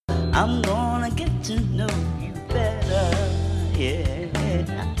I'm gonna get to know you better,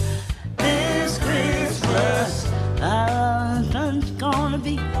 yeah. This Christmas, our fun's gonna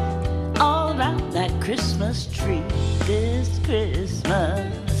be all around that Christmas tree. This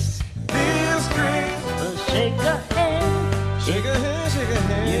Christmas. This Christmas. Shake a hand. Shake a hand, shake a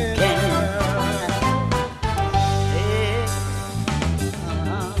hand. You can.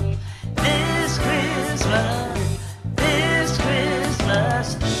 This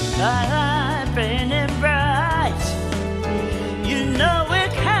Christmas, starlight burning bright. You know we're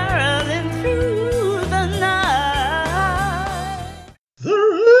caroling through the night.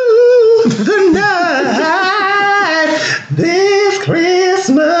 Through the night, this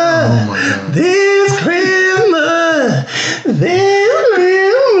Christmas, Oh my God. this Christmas, this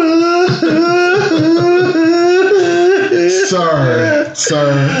Christmas.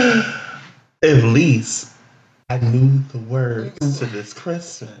 Sorry. At least I knew the words to this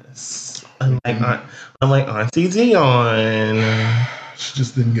Christmas. Unlike Auntie Dion. She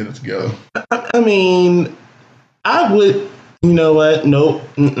just didn't get it together. I mean, I would. You know what? Nope.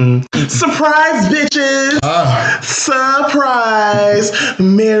 Surprise, bitches! Surprise!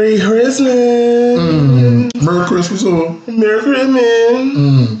 Merry Christmas! Merry Christmas, all. Merry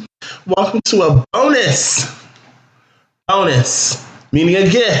Christmas! Welcome to a bonus, meaning a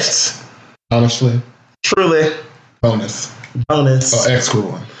gift. Honestly, Truly, bonus. bonus. Extra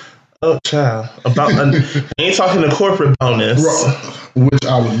one. Oh, child. I ain't talking a corporate bonus. Which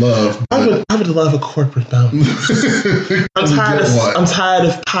I would love. I would love a corporate bonus. I'm tired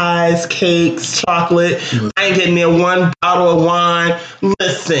of pies, cakes, chocolate. I ain't getting near one bottle of wine.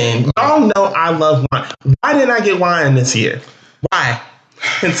 Listen, y'all know I love wine. Why didn't I get wine this year? Why?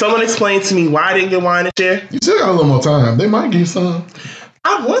 Can someone explain to me why I didn't get wine this year? You still got a little more time. They might give you some.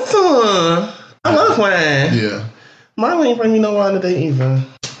 I want some. I love wine. Yeah. Marlon ain't bring me no wine today either.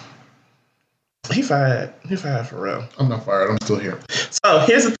 He fired. He fired for real. I'm not fired. I'm still here. So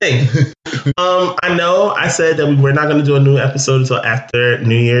here's the thing. I know I said that we were not going to do a new episode until after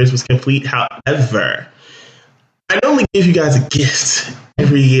New Year's was complete. However, I normally give you guys a gift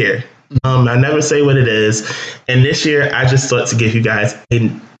every year. I never say what it is. And this year, I just thought to give you guys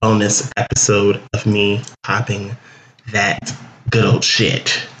a bonus episode of me popping that good old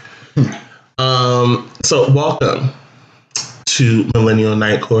shit. So welcome to Millennial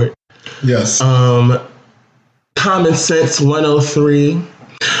Night Court. Yes. Common Sense 103.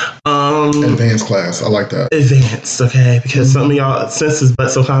 Advanced class. I like that. Advanced, okay? Because some of y'all, sense is but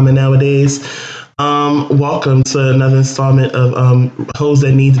so common nowadays. Welcome to another installment of Hoes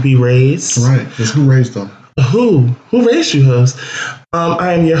That Need to Be Raised. Right. That's who raised them. Who raised you, hoes?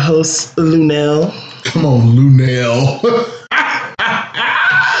 I am your host, Lunel. Come on, Lunel.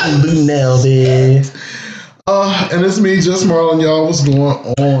 Lunel, bitch. And it's me, Just Marlon, y'all. What's going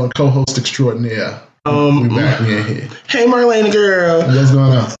on? Co-host extraordinaire. We back. We in here. Hey, Marlena girl. What's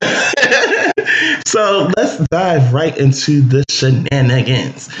going on? So let's dive right into the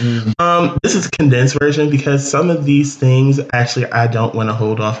shenanigans. This is a condensed version because some of these things actually I don't want to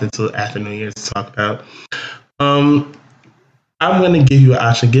hold off until after New Year's to talk about. I'm going to give you an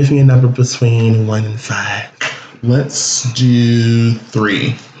option. Give me a number between 1 and 5. Let's do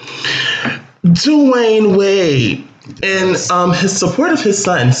 3. Dwayne Wade and his support of his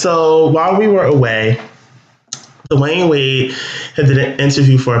son. So while we were away, Dwayne Wade had did an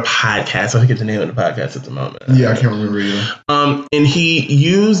interview for a podcast. I forget the name of the podcast at the moment. Yeah, I can't remember either. And he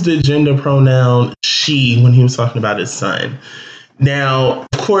used the gender pronoun she when he was talking about his son. Now,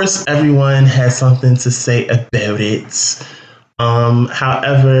 of course, everyone has something to say about it.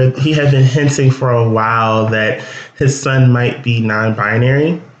 However, he had been hinting for a while that his son might be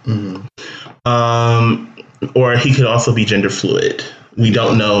non-binary. Or he could also be gender fluid. We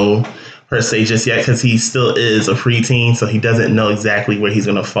don't know per se just yet because he still is a preteen, so he doesn't know exactly where he's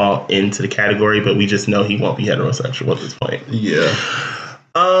going to fall into the category, but we just know he won't be heterosexual at this point. Yeah.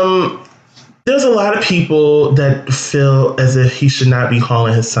 There's a lot of people that feel as if he should not be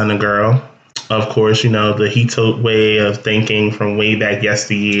calling his son a girl. Of course, you know, the Heto way of thinking from way back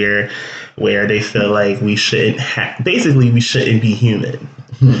yesteryear, where they feel like we shouldn't be human.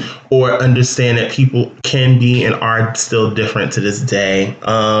 Or understand that people can be and are still different to this day.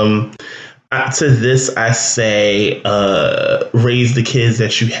 To this, I say, raise the kids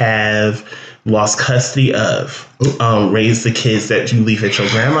that you have lost custody of. Raise the kids that you leave at your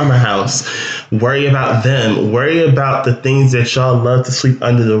grandmama's house. Worry about them. Worry about the things that y'all love to sweep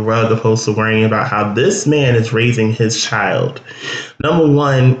under the rug, opposed to worrying about how this man is raising his child. Number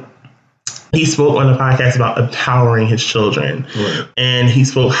one, he spoke on the podcast about empowering his children. Right. And he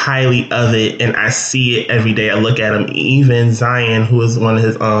spoke highly of it. And I see it every day. I look at him. Even Zion, who is one of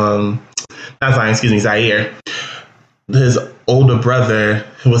his, Zaire, his older brother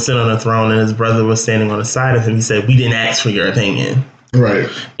who was sitting on the throne and his brother was standing on the side of him. He said, "We didn't ask for your opinion." Right.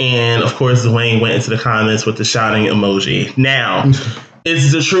 And of course, Dwayne went into the comments with the shouting emoji. Now,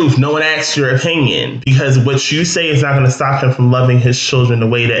 it's the truth. No one asked your opinion, because what you say is not going to stop him from loving his children the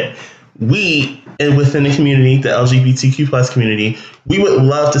way that we, and within the community, the LGBTQ plus community, we would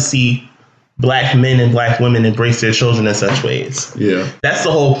love to see Black men and Black women embrace their children in such ways. Yeah. That's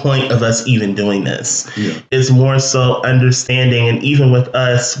the whole point of us even doing this. Yeah. It's more so understanding, and even with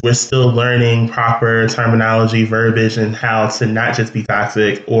us, we're still learning proper terminology, verbiage, and how to not just be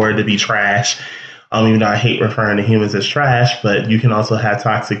toxic or to be trash. Even though I hate referring to humans as trash, but you can also have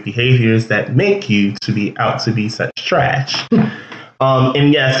toxic behaviors that make you to be out to be such trash.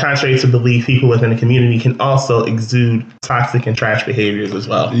 And yes, contrary to belief, people within the community can also exude toxic and trash behaviors as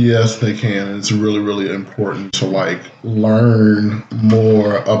well. Yes, they can. It's really, really important to learn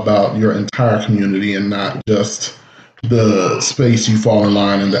more about your entire community and not just the space you fall in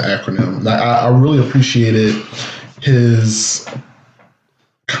line in the acronym. I really appreciated his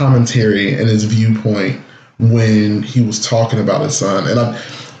commentary and his viewpoint when he was talking about his son.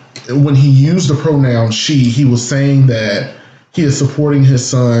 And when he used the pronoun she, he was saying that he is supporting his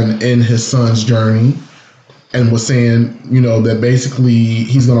son in his son's journey, and was saying, that basically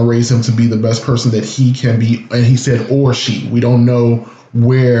he's going to raise him to be the best person that he can be. And he said, or she. We don't know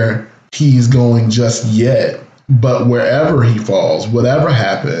where he's going just yet, but wherever he falls, whatever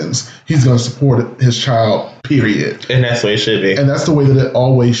happens, he's going to support his child, period. And that's the way it should be. And that's the way that it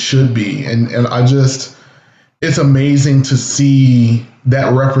always should be. And it's amazing to see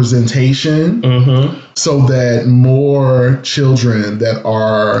that representation, so that more children that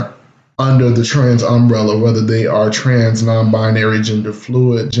are under the trans umbrella, whether they are trans, non-binary, gender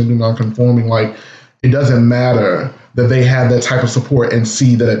fluid, gender non-conforming, it doesn't matter, that they have that type of support and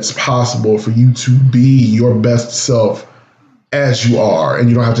see that it's possible for you to be your best self as you are, and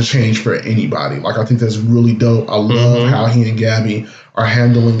you don't have to change for anybody. I think that's really dope. I love how he and Gabby are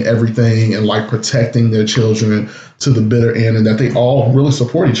handling everything and protecting their children to the bitter end, and that they all really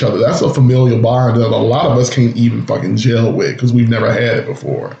support each other. That's a familial bond that a lot of us can't even fucking gel with because we've never had it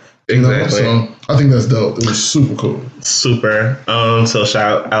before. Exactly. So I think that's dope. It was super cool. Super. So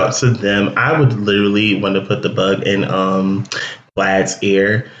shout out to them. I would literally want to put the bug in Vlad's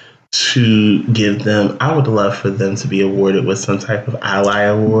ear to give them, I would love for them to be awarded with some type of ally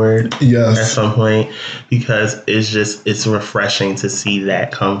award at some point, because it's refreshing to see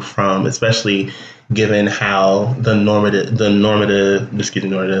that come from, especially given how the normative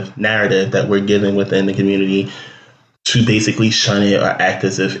narrative that we're given within the community, to basically shun it or act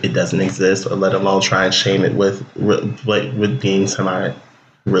as if it doesn't exist, or let alone try and shame it with being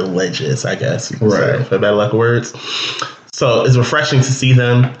semi-religious, I guess, right, for better lack of words. So it's refreshing to see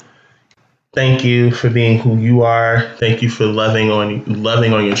them. Thank you for being who you are. Thank you for loving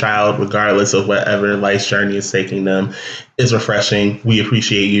on your child, regardless of whatever life's journey is taking them. It's refreshing. We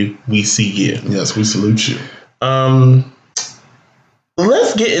appreciate you. We see you. Yes, we salute you.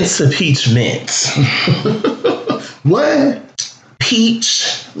 Let's get into Peach Mint. What?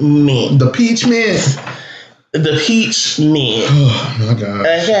 Peach Mint. The Peach Mint. The Peach Mint. Oh my God.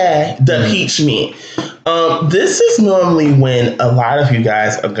 Okay. The Peach Mint. This is normally when a lot of you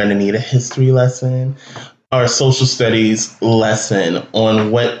guys are going to need a history lesson or a social studies lesson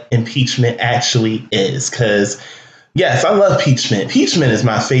on what impeachment actually is. Because, yes, I love peachment. Peachment is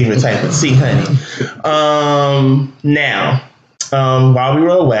my favorite type of tea, honey. Now, while we were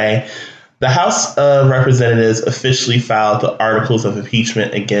away, the House of Representatives officially filed the articles of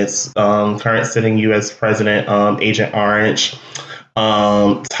impeachment against current sitting U.S. President Agent Orange,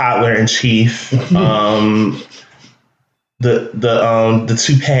 Toddler in Chief, the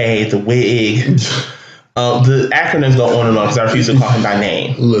toupee, the wig. The acronyms go on and on because I refuse to call him by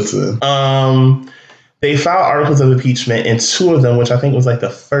name. Listen. They filed articles of impeachment, and two of them, which I think was the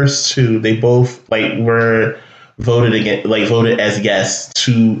first two, they both were voted as yes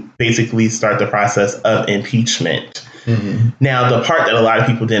to basically start the process of impeachment. Mm-hmm. Now, the part that a lot of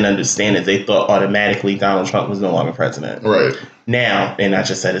people didn't understand is they thought automatically Donald Trump was no longer president. Right. Now, and I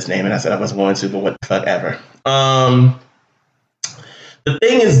just said his name, and I said I wasn't going to, but what the fuck ever. The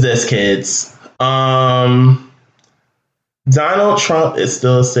thing is this, kids. Donald Trump is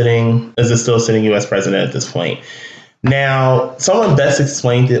still sitting U.S. president at this point. Now, someone best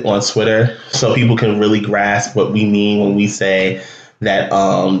explained it on Twitter so people can really grasp what we mean when we say that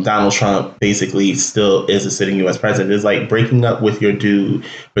Donald Trump basically still is a sitting U.S. president. It's like breaking up with your dude,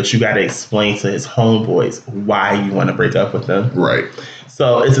 but you got to explain to his homeboys why you want to break up with them. Right.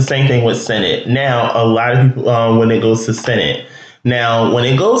 So it's the same thing with Senate. Now, a lot of people, when it goes to Senate,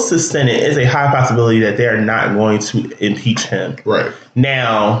 it's a high possibility that they are not going to impeach him. Right.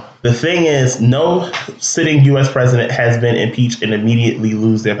 Now, the thing is, no sitting U.S. president has been impeached and immediately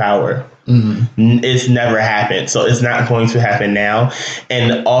lose their power. Mm-hmm. It's never happened. So it's not going to happen now.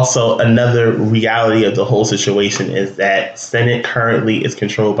 And also, another reality of the whole situation is that Senate currently is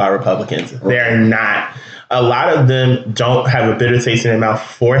controlled by Republicans. Right. They're not. A lot of them don't have a bitter taste in their mouth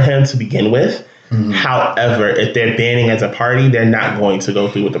for him to begin with. Mm-hmm. However, if they're banning as a party, they're not going to go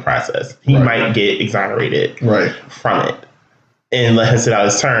through with the process. He might get exonerated from it and let him sit out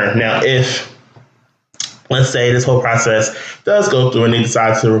his term. Now, if, let's say, this whole process does go through and they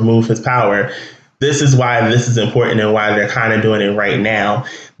decide to remove his power, this is why this is important and why they're kind of doing it right now.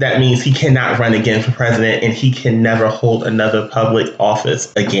 That means he cannot run again for president and he can never hold another public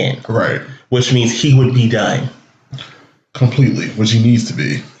office again. Right. Which means he would be done. Completely, which he needs to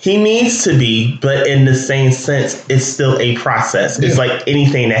be. He needs to be, but in the same sense, it's still a process. It's like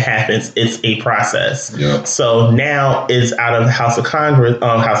anything that happens, it's a process. Yeah. So now it's out of the House of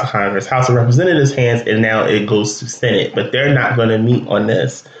Representatives' hands, and now it goes to Senate. But they're not going to meet on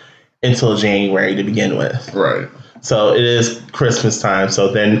this until January to begin with. Right. So it is Christmas time. So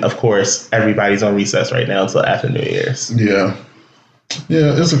then, of course, everybody's on recess right now until after New Year's. Yeah.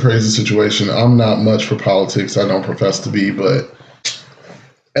 Yeah, it's a crazy situation. I'm not much for politics. I don't profess to be, but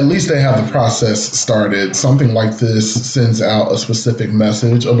at least they have the process started. Something like this sends out a specific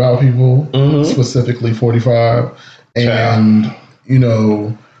message about people, specifically 45. And, you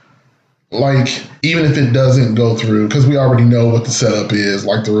know, like, even if it doesn't go through, because we already know what the setup is,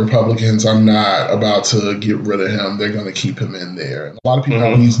 like the Republicans are not about to get rid of him. They're going to keep him in there. And a lot of people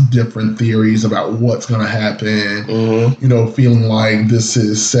have these different theories about what's going to happen, you know, feeling like this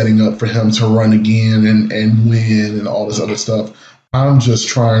is setting up for him to run again and win and all this other stuff. I'm just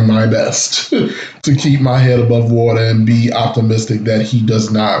trying my best to keep my head above water and be optimistic that he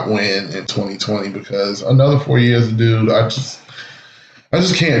does not win in 2020, because another 4 years, dude, I just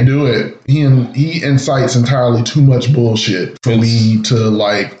can't do it. He incites entirely too much bullshit for me to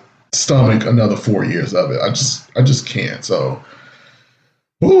like stomach another 4 years of it. I just can't. So,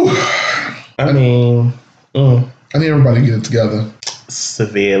 I need everybody to get it together.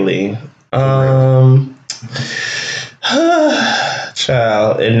 Severely.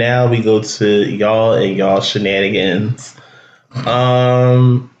 Child. And now we go to y'all and y'all shenanigans.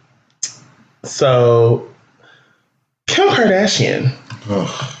 So Kim Kardashian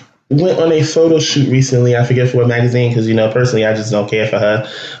went on a photo shoot recently. I forget for what magazine, because, you know, personally, I just don't care for her.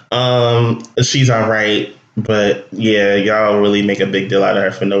 She's all right, but yeah, y'all really make a big deal out of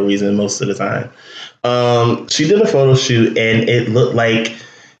her for no reason most of the time. She did a photo shoot, and it looked like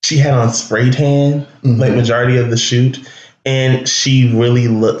she had on spray tan, like majority of the shoot, and she really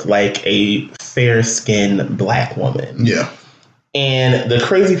looked like a fair-skinned black woman. Yeah. And the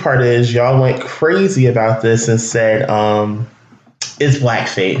crazy part is, y'all went crazy about this and said, it's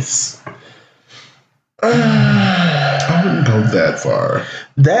blackface. I wouldn't go that far.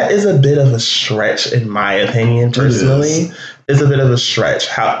 That is a bit of a stretch, in my opinion, personally. It's a bit of a stretch.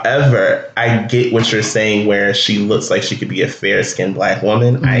 However, I get what you're saying, where she looks like she could be a fair-skinned black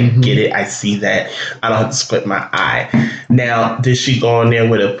woman. I get it. I see that. I don't have to squint my eye. Now, did she go in there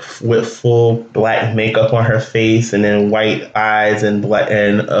with full black makeup on her face and then white eyes and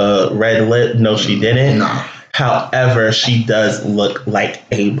red lip? No, she didn't. No. However, she does look like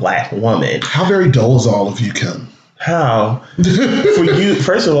a black woman. How very dull is all of you, Kim? How? For you,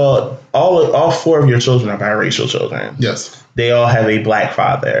 first of all 4 of your children are biracial children. Yes. They all have a black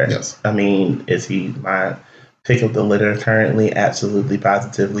father. Yes. I mean, is he my pick of the litter currently? Absolutely,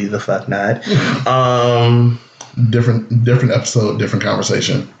 positively, the fuck not. Different episode, different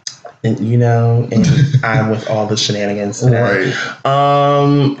conversation. And, you know, and I'm with all the shenanigans today.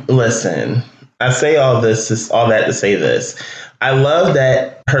 Right. Listen, I say all that to say this. I love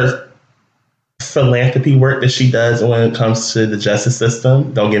that her philanthropy work that she does when it comes to the justice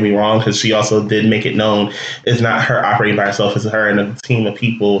system. Don't get me wrong, because she also did make it known it's not her operating by herself. It's her and a team of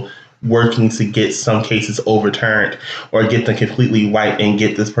people working to get some cases overturned or get them completely wiped and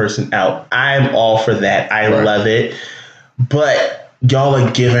get this person out. I'm all for that. I love it. But y'all are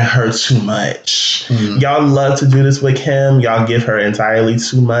giving her too much. Y'all love to do this with Kim. Y'all give her entirely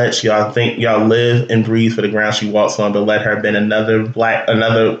too much. Y'all think y'all live and breathe for the ground she walks on, but let her been another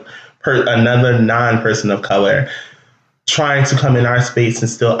non-person of color trying to come in our space and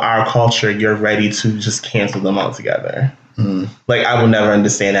steal our culture. You're ready to just cancel them altogether. Like, I will never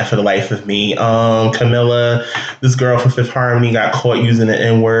understand that for the life of me. Camilla, this girl from Fifth Harmony, got caught using the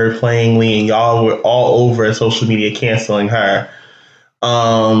N-word plainly, and y'all were all over social media canceling her.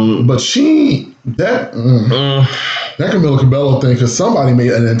 But that Camila Cabello thing, because somebody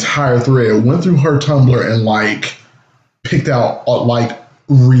made an entire thread, went through her Tumblr and like picked out like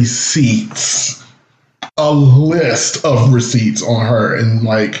receipts, a list of receipts on her, and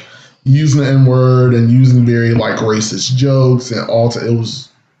like using the N-word and using very like racist jokes and all.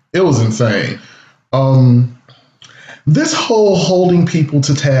 It was insane. This whole holding people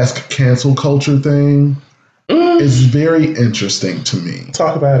to task cancel culture thing is very interesting to me.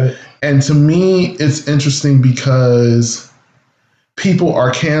 Talk about it. And to me, it's interesting because people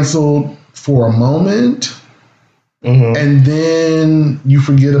are canceled for a moment, and then you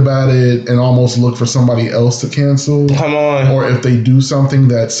forget about it and almost look for somebody else to cancel. Come on. Or if they do something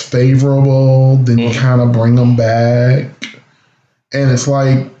that's favorable, then you kind of bring them back. And it's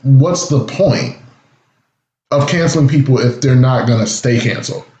like, what's the point of canceling people if they're not going to stay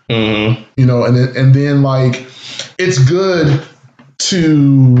canceled? You know, and then like, it's good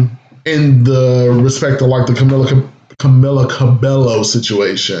to, in the respect of like the Camila Cabello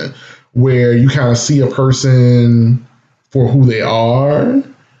situation, where you kind of see a person for who they are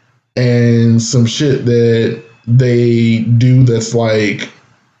and some shit that they do that's like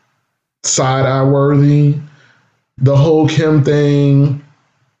side-eye worthy. The whole Kim thing,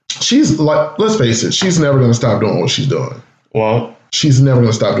 she's like, let's face it, she's never going to stop doing what she's doing. Well, she's never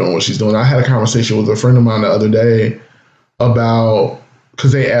going to stop doing what she's doing. I had a conversation with a friend of mine the other day about,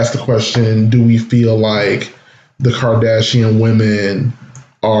 because they asked the question, do we feel like the Kardashian women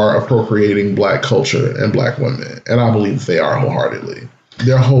are appropriating Black culture and Black women? And I believe that they are wholeheartedly.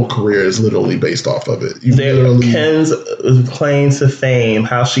 Their whole career is literally based off of it. Kim's claim to fame,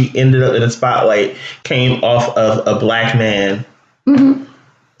 how she ended up in the spotlight, came off of a Black man.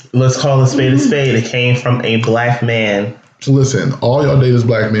 Let's call a spade a spade. It came from a Black man. So listen, all y'all date is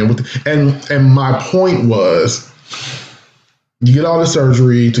Black men. And my point was, you get all this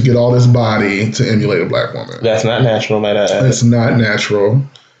surgery to get all this body to emulate a Black woman. That's not natural, might I add. It's not natural.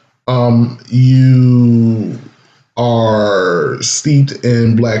 You are steeped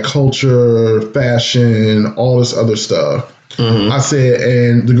in Black culture, fashion, all this other stuff. I said,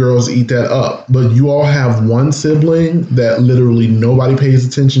 and the girls eat that up. But you all have one sibling that literally nobody pays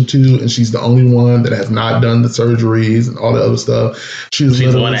attention to, and she's the only one that has not done the surgeries and all the other stuff. She's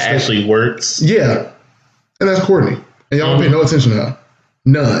the one that actually works. Yeah. And that's Courtney. And y'all don't pay no attention to her.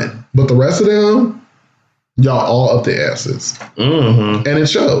 None. But the rest of them, y'all all up their asses. And it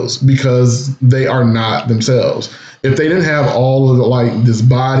shows because they are not themselves. If they didn't have all of the, like this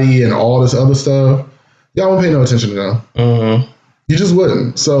body and all this other stuff, y'all won't pay no attention to them. You just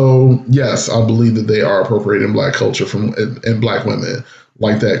wouldn't. So yes, I believe that they are appropriating Black culture and Black women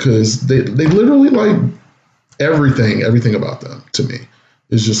like that, because they literally like everything about them to me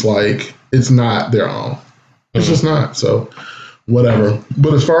is just like, it's not their own. It's just not. So whatever.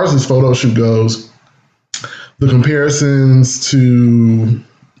 But as far as this photo shoot goes, the comparisons to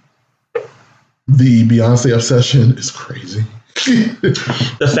the Beyonce obsession is crazy.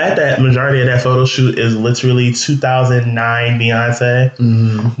 The fact that majority of that photo shoot is literally 2009 Beyonce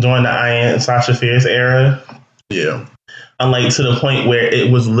during the Ian and Sasha Fierce era. Yeah. Unlike to the point where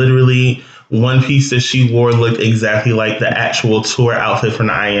it was literally one piece that she wore looked exactly like the actual tour outfit from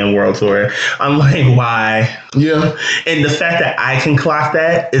the IM World Tour. I'm like, why? Yeah. And the fact that I can clock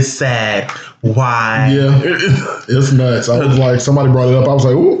that is sad. Why? Yeah. It's nuts. I was like, somebody brought it up. I was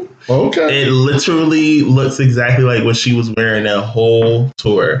like, ooh, okay. It literally looks exactly like what she was wearing the whole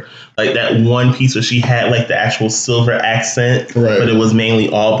tour. Like that one piece where she had like the actual silver accent, but it was mainly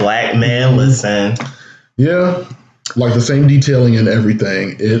all Black. Man, listen. Yeah. Like the same detailing and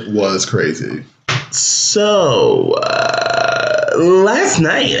everything. It was crazy. So, last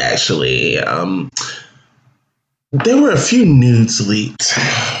night, actually, there were a few nudes leaked.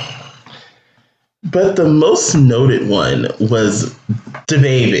 But the most noted one was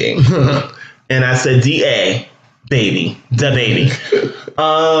DaBaby. And I said DA, baby, DaBaby.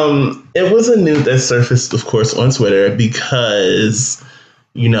 It was a nude that surfaced, of course, on Twitter because,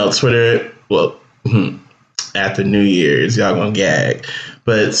 you know, Twitter, well, after New Year's, y'all gonna gag.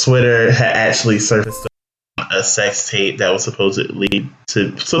 But Twitter had actually surfaced a sex tape that was supposed to be,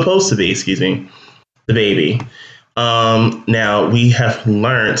 DaBaby. Now we have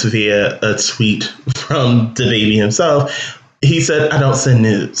learned via a tweet from DaBaby himself. He said, "I don't send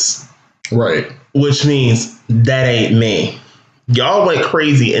nudes." Right. Which means that ain't me. Y'all went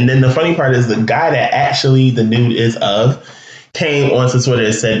crazy. And then the funny part is the guy that actually the nude is of came onto Twitter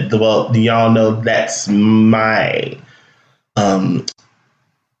and said, well, do y'all know that's my gold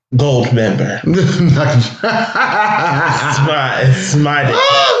member. It's my dick.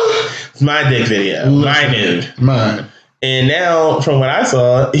 It's my dick video. My nude. Mine. And now, from what I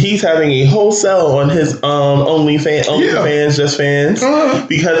saw, he's having a whole sell on his OnlyFans, Just Fans,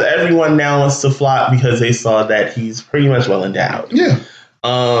 because everyone now wants to flock because they saw that he's pretty much well endowed. Yeah.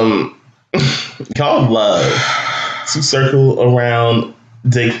 Y'all love to circle around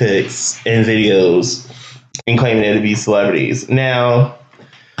dick pics and videos and claiming it to be celebrities. Now,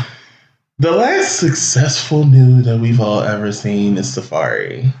 the last successful nude that we've all ever seen is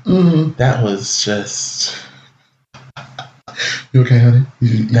Safari. Mm-hmm. That was just... You okay, honey?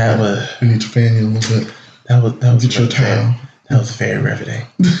 You need to fan you a little bit. That was Get your towel. That was very riveting.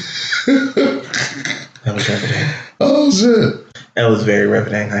 That was riveting. Oh shit. That was very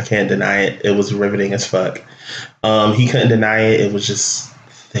riveting. I can't deny it. It was riveting as fuck. He couldn't deny it. It was just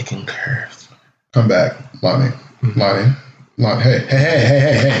thick and curved. Come back, Lonnie. Lonnie.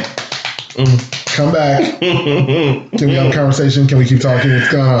 Hey. Come back. Can we have a conversation? Can we keep talking?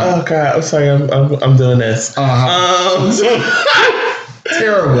 What's going on? Oh God, I'm sorry. I'm doing this.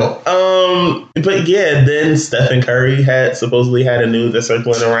 Terrible. But yeah, then Stephen Curry supposedly had a nude that's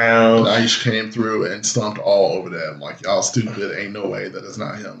circling around. Aisha came through and stomped all over them. Like, y'all stupid. Ain't no way that is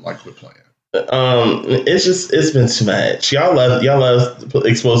not him. Like, quit playing. It's been too much. Y'all love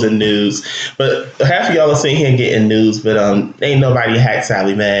exposing news, but half of y'all are sitting here getting news, but ain't nobody hacked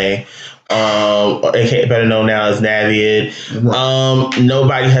Sally Mae. Better known now as Navient. Right.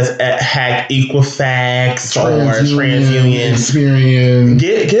 Nobody has hacked Equifax or TransUnion. Experian.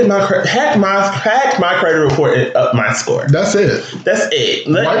 Get my hack my credit report and up my score. That's it.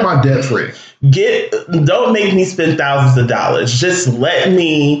 Wipe my debt free. Don't make me spend thousands of dollars. Just let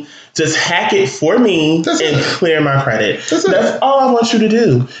me hack it for me and clear my credit. That's all I want you to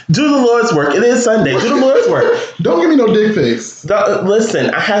do. Do the Lord's work. It is Sunday. Do the Lord's work. Don't give me no dick pics.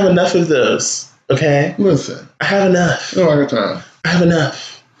 Listen, I have enough of those. Okay? Listen. I have enough. No longer time. I have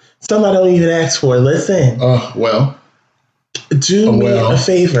enough. Some I don't even ask for. Listen. Well. Do me a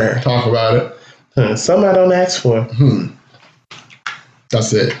favor. Talk about it. Some I don't ask for.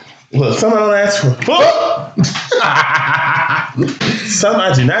 That's it. Look, some I don't ask for. Some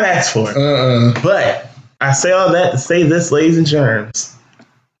I do not ask for. But I say all that to say this, ladies and germs.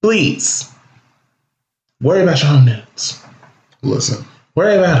 Please, worry about your own nudes. Listen.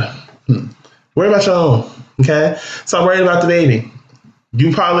 Worry about them. Worry about your own. Okay? Stop worrying about the baby.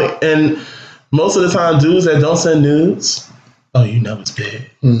 You probably, and most of the time, dudes that don't send nudes, you know it's big.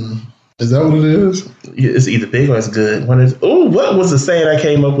 Is that what it is? It's either big or it's good. What was the saying I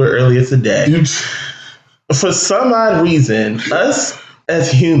came up with earlier today? For some odd reason, us as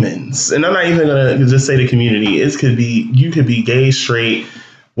humans, and I'm not even going to just say the community, you could be gay, straight,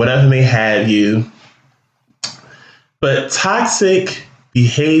 whatever may have you. But toxic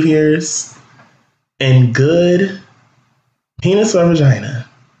behaviors and good penis or vagina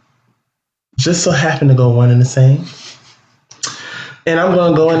just so happen to go one and the same. And I'm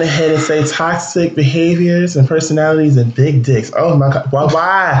going to go in ahead and say toxic behaviors and personalities and big dicks. Oh my God.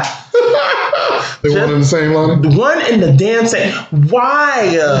 Why? They one in the same, Lonnie? One in the damn same.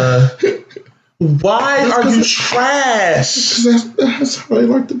 Why? Why are you trash? That's how they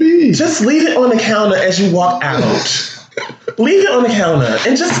like to be. Just leave it on the counter as you walk out. Leave it on the counter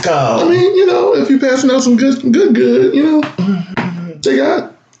and just go. I mean, if you're passing out some good, they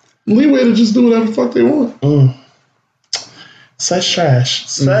got leeway to just do whatever the fuck they want. Such trash.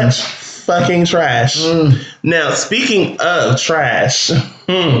 Such fucking trash. Now, speaking of trash,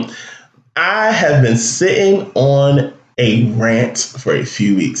 I have been sitting on a rant for a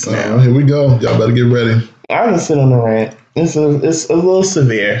few weeks now. Here we go. Y'all better get ready. I've been sitting on a rant. It's a little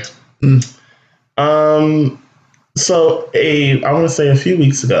severe. So I want to say a few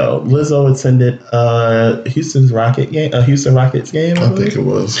weeks ago, Lizzo attended a Houston Rockets game. I think it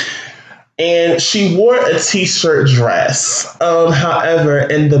was. And she wore a t-shirt dress. However,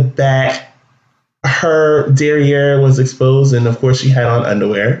 in the back, her derriere was exposed, and of course she had on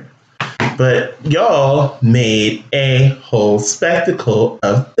underwear. But y'all made a whole spectacle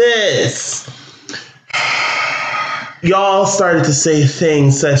of this. Y'all started to say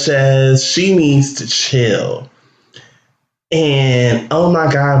things such as, she needs to chill. And, oh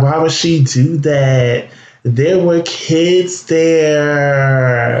my God, why would she do that? There were kids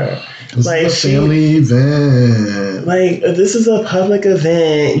there. This is a family event. This is a public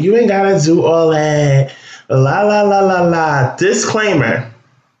event. You ain't gotta do all that. La, la, la, la, la. Disclaimer.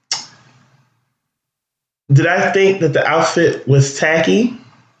 Did I think that the outfit was tacky?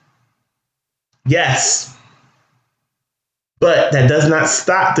 Yes. But that does not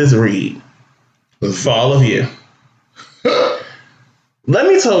stop this read for all of you. Let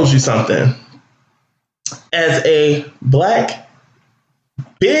me tell you something. As a black,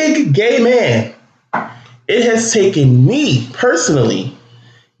 big gay man, it has taken me personally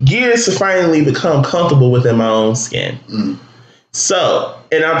years to finally become comfortable within my own skin. So,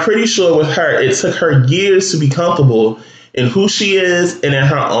 and I'm pretty sure with her, it took her years to be comfortable in who she is and in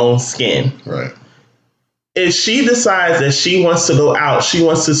her own skin. Right. If she decides that she wants to go out, she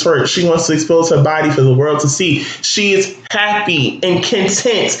wants to twerk, she wants to expose her body for the world to see, she is happy and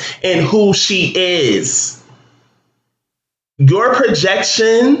content in who she is. Your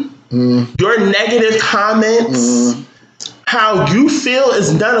projection, your negative comments, how you feel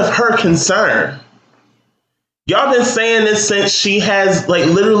is none of her concern. Y'all been saying this since she has like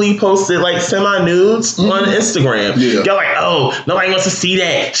literally posted like semi-nudes on Instagram. Yeah. Y'all like, oh, nobody wants to see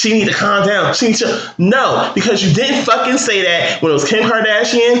that. She need to calm down. She need to... No, because you didn't fucking say that when it was Kim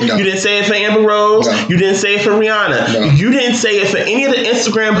Kardashian. No. You didn't say it for Amber Rose. No. You didn't say it for Rihanna. No. You didn't say it for any of the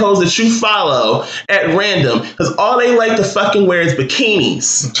Instagram posts that you follow at random. Because all they like to fucking wear is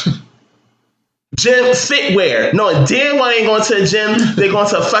bikinis. Gym fitwear. No, damn well ain't going to the gym. They're going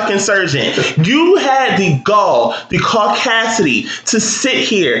to a fucking surgeon. You had the gall, the caucasity to sit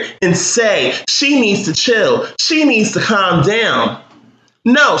here and say she needs to chill. She needs to calm down.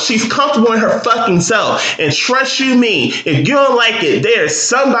 No, she's comfortable in her fucking self. And trust you me, if you don't like it, there's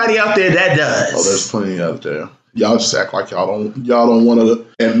somebody out there that does. Oh, there's plenty out there. Y'all just act like y'all don't want to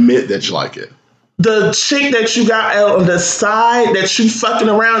admit that you like it. The chick that you got on the side that you fucking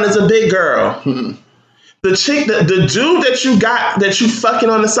around is a big girl. The chick, the dude that you got that you fucking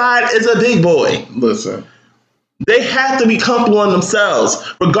on the side is a big boy. Listen. They have to be comfortable in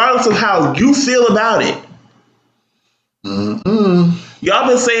themselves, regardless of how you feel about it. Y'all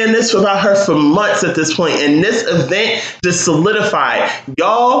been saying this about her for months at this point, and this event just solidified.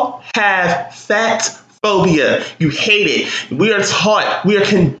 Y'all have fat phobia. You hate it. We are taught, we are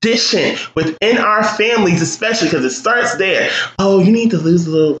conditioned within our families, especially because it starts there. Oh, you need to lose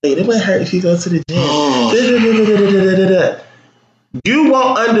a little weight. It won't hurt if you go to the gym. You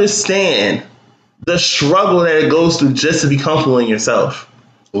won't understand the struggle that it goes through just to be comfortable in yourself.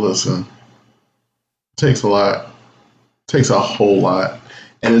 Listen, it takes a lot. It takes a whole lot.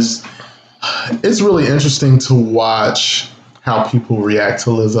 And it's really interesting to watch how people react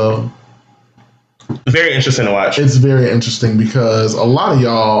to Lizzo. Very interesting to watch. It's very interesting because a lot of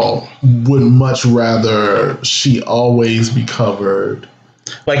y'all would much rather she always be covered.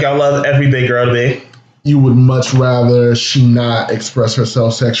 Like y'all love every big girl to be. You would much rather she not express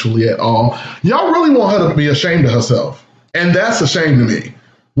herself sexually at all. Y'all really want her to be ashamed of herself. And that's a shame to me.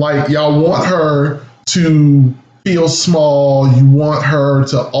 Like, y'all want her to feel small. You want her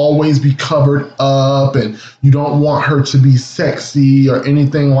to always be covered up, and you don't want her to be sexy or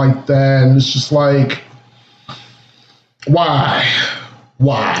anything like that. And it's just like, why?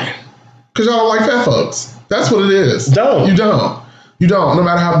 Because y'all don't like fat folks. That's what it is. You don't. No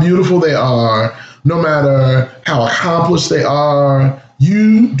matter how beautiful they are, no matter how accomplished they are,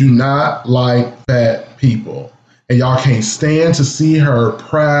 you do not like fat people. And y'all can't stand to see her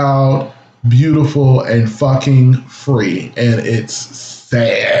proud, beautiful, and fucking free. And it's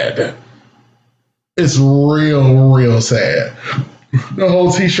sad. It's real sad. The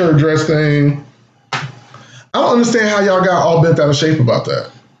whole t-shirt dress thing. I don't understand how y'all got all bent out of shape about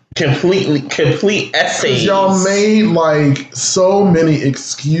that. Complete essays. Y'all made like so many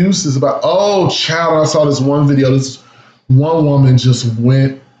excuses about, oh, child, I saw this one video. This one woman just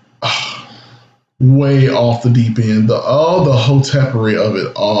went way off the deep end. The hotepery of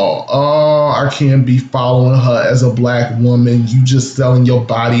it all. Oh, I can't be following her as a black woman. You just selling your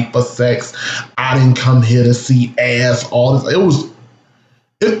body for sex. I didn't come here to see ass. All this.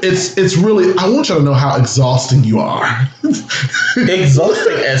 It's really, I want you to know how exhausting you are.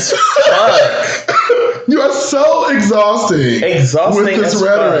 Exhausting as fuck. You are so exhausting. Exhausting with this as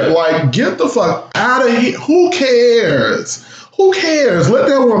rhetoric. fuck. Like, get the fuck out of here. Who cares? Let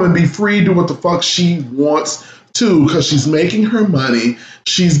that woman be free, do what the fuck she wants to, because she's making her money.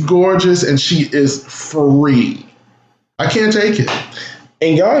 She's gorgeous and she is free. I can't take it.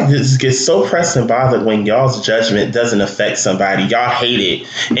 And y'all just get so pressed and bothered when y'all's judgment doesn't affect somebody. Y'all hate it.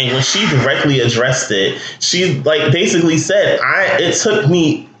 And when she directly addressed it, she like basically said, it took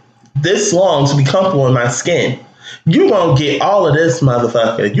me this long to be comfortable in my skin. You gonna get all of this,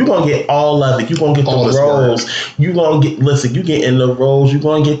 motherfucker. You gonna get all of it. You gonna get all the rolls. You gonna get, listen, you get in the rolls. You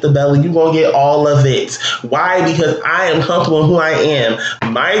gonna get the belly. You gonna get all of it. Why? Because I am comfortable in who I am.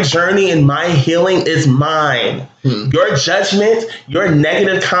 My journey and my healing is mine. Your judgment, your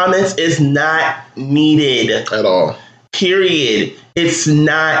negative comments is not needed. At all. Period. It's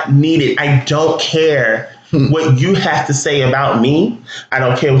not needed. I don't care. what you have to say about me. I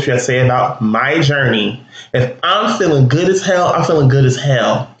don't care what you have to say about my journey. If I'm feeling good as hell, I'm feeling good as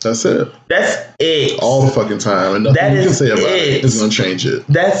hell. That's it. That's it. All the fucking time. And nothing you can say about it is going to change it.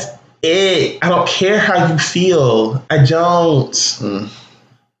 That's it. I don't care how you feel. I don't.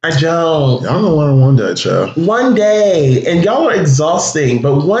 Y'all gonna learn one day, child. One day. And y'all are exhausting.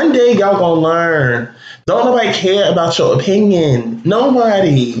 But one day y'all gonna learn. Don't nobody care about your opinion.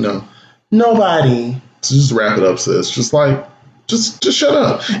 Nobody. No. Nobody. So just wrap it up, sis. Just shut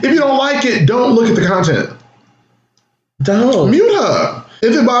up. If you don't like it, don't look at the content. Don't. Mute her.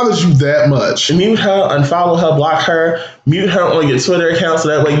 If it bothers you that much. Mute her, unfollow her, block her, mute her on your Twitter account so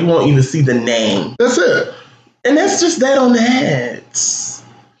that way you won't even see the name. That's it. And that's just that on that.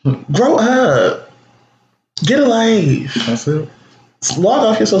 Grow up. Get a life. That's it. Log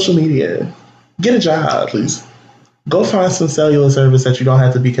off your social media. Get a job. Please. Go find some cellular service that you don't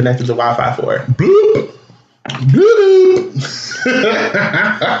have to be connected to Wi-Fi for. Bloop. Bloop.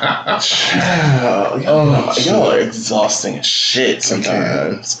 Y'all are exhausting as shit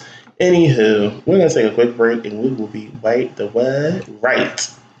sometimes. Anywho, we're going to take a quick break and we will be right. Good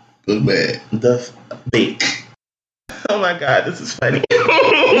man. The bake. Oh my God, this is funny.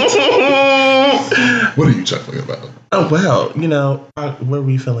 What are you chuckling about? Oh, well, we're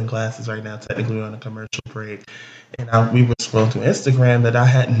refilling glasses right now. Technically, we're on a commercial break. And we were scrolling through Instagram that I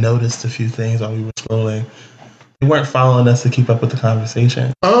had noticed a few things while we were scrolling. They weren't following us to keep up with the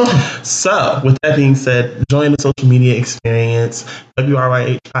conversation. Oh. So, with that being said, join the social media experience.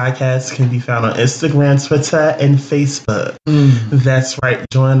 WRYH Podcast can be found on Instagram, Twitter, and Facebook. That's right.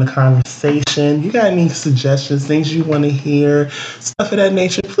 Join the conversation. You got any suggestions, things you want to hear, stuff of that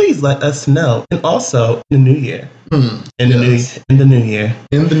nature, please let us know. And also, in the new year. In the new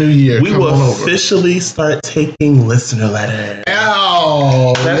year. We will officially start taking listener letters.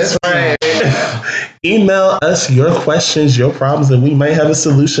 Ow! That's right. Email us your questions, your problems, and we might have a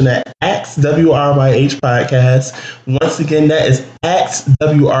solution at AskWRYH Podcast. Once again, that is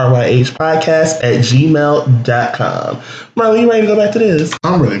AskWRYH@gmail.com. Marlon, you ready to go back to this?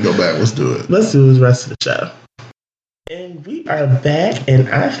 I'm ready to go back. Let's do it. Let's do the rest of the show. And we are back, and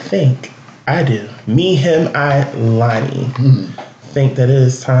I think I do. Me, him, I, Lonnie. Think that it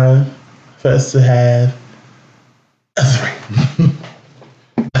is time for us to have a thread.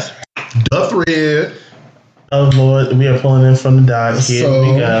 The thread. Oh Lord, we are pulling in from the dock. Here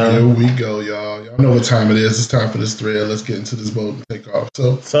we go, y'all. Y'all know what time it is. It's time for this thread. Let's get into this boat and take off.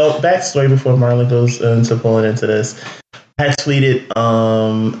 So backstory before Marlon goes into pulling into this. I tweeted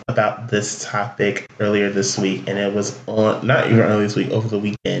about this topic earlier this week, and it was on, not even earlier this week, over the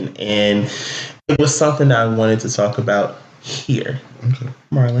weekend, and it was something that I wanted to talk about here. Okay.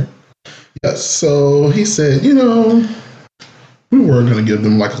 Marlon? Yes, so he said, we were going to give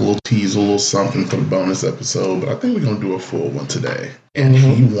them like a little tease, a little something for the bonus episode, but I think we're going to do a full one today. And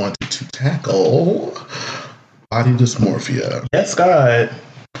he wanted to tackle body dysmorphia. Yes, God.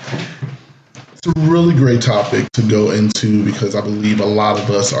 It's a really great topic to go into because I believe a lot of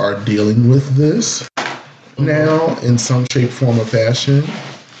us are dealing with this now in some shape, form, or fashion.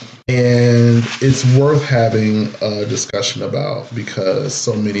 And it's worth having a discussion about because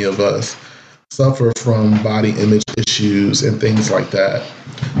so many of us suffer from body image issues and things like that,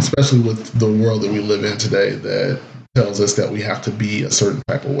 especially with the world that we live in today that tells us that we have to be a certain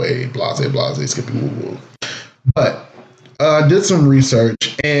type of way, blase, skippy woo woo. But I did some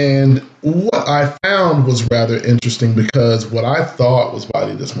research, and what I found was rather interesting because what I thought was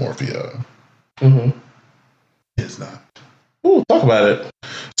body dysmorphia is not. Ooh, talk about it.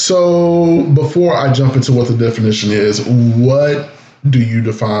 So before I jump into what the definition is, what do you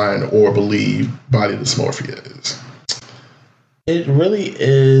define or believe body dysmorphia is? It really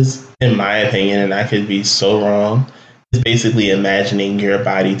is, in my opinion, and I could be so wrong, it's basically imagining your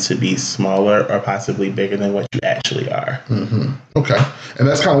body to be smaller or possibly bigger than what you actually are. Okay. And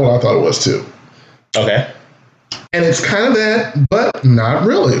that's kind of what I thought it was too. Okay. And it's kind of that, but not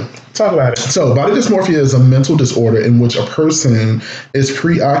really. Talk about it. So, body dysmorphia is a mental disorder in which a person is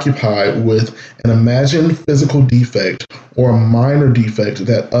preoccupied with an imagined physical defect or a minor defect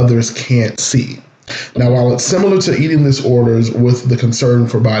that others can't see. Now, while it's similar to eating disorders with the concern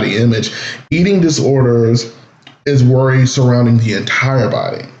for body image, eating disorders is worry surrounding the entire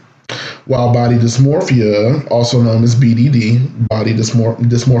body. While body dysmorphia, also known as BDD, body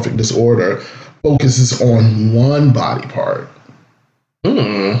dysmorphic disorder, focuses on one body part.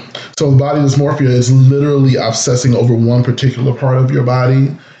 So body dysmorphia is literally obsessing over one particular part of your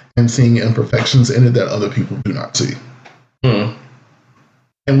body and seeing imperfections in it that other people do not see. And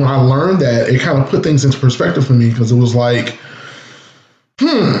when I learned that, it kind of put things into perspective for me because it was like,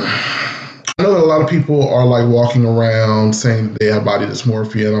 I know that a lot of people are like walking around saying they have body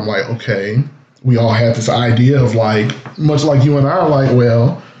dysmorphia, and I'm like, okay, we all have this idea of like, much like you and I are like,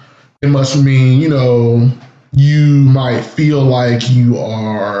 well, it must mean, you might feel like you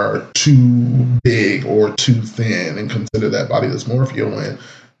are too big or too thin and consider that body dysmorphia when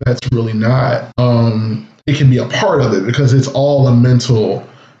that's really not. It can be a part of it because it's all a mental,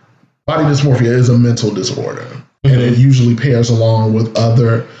 body dysmorphia is a mental disorder. And it usually pairs along with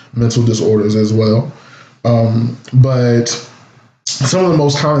other mental disorders as well. But some of the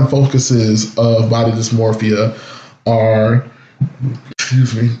most common focuses of body dysmorphia are,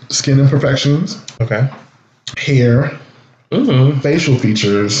 skin imperfections, hair, facial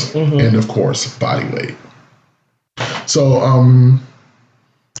features, and of course, body weight. So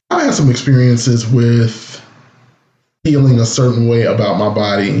I had some experiences with feeling a certain way about my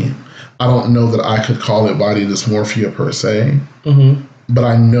body. I don't know that I could call it body dysmorphia per se, but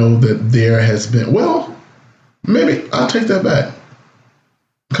I know that there has been, well, maybe I'll take that back.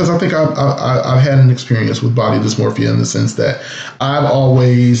 Because I think I've had an experience with body dysmorphia in the sense that I've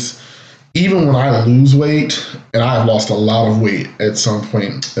always, even when I lose weight, and I've lost a lot of weight at some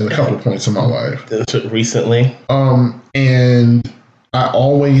point, at a couple of points in my life. Recently? And I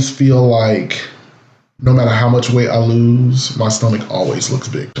always feel like no matter how much weight I lose, my stomach always looks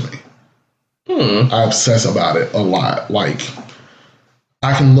big to me. I obsess about it a lot. Like,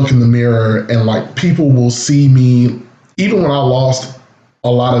 I can look in the mirror and like people will see me, even when I lost a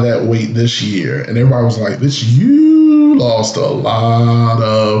lot of that weight this year, and everybody was like, "Bitch, you lost a lot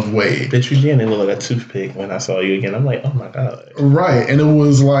of weight." Bitch, you didn't look like a toothpick when I saw you again. I'm like, oh my God. Right. And it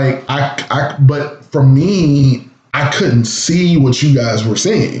was like, but for me, I couldn't see what you guys were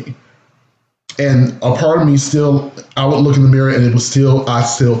seeing. And a part of me still, I would look in the mirror and I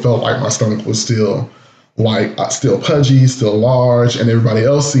still felt like my stomach was still pudgy, still large, and everybody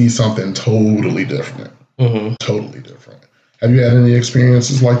else sees something totally different. Totally different. Have you had any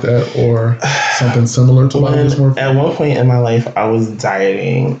experiences like that or something similar to body dysmorphia? At one point in my life, I was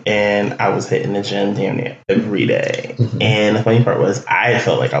dieting and I was hitting the gym damn near every day. And the funny part was I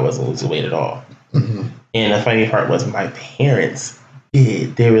felt like I wasn't losing weight at all. And the funny part was my parents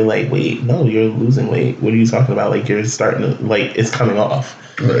did. They were like, wait, no, you're losing weight. What are you talking about? Like, you're starting to, like, it's coming off.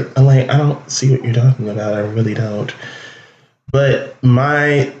 Right. I'm like, I don't see what you're talking about. I really don't. But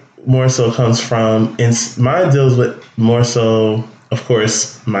my more so comes from, and mine deals with more so, of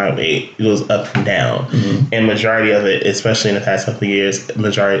course, my weight. It goes up and down. And majority of it, especially in the past couple of years,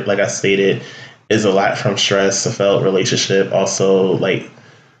 majority, like I stated, is a lot from stress, a failed relationship, also like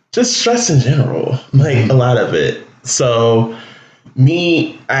just stress in general, like a lot of it. So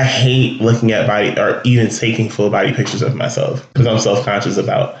me, I hate looking at body or even taking full body pictures of myself because I'm self-conscious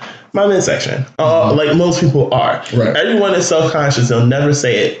about my midsection. Like most people are. Right. Everyone is self-conscious. They'll never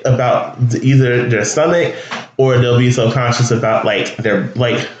say it about either their stomach or they'll be self-conscious about like their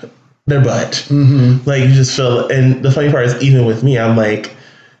butt. Like you just feel, and the funny part is even with me, I'm like,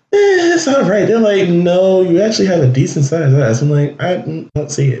 it's not right. They're like, no, you actually have a decent sized ass. I'm like, I don't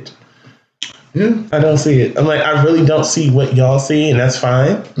see it. Yeah, I don't see it. I'm like, I really don't see what y'all see, and that's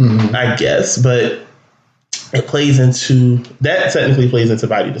fine, I guess. But it technically plays into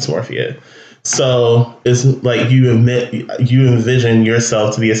body dysmorphia. So it's like you envision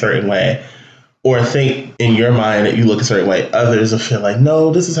yourself to be a certain way, or think in your mind that you look a certain way. Others will feel like,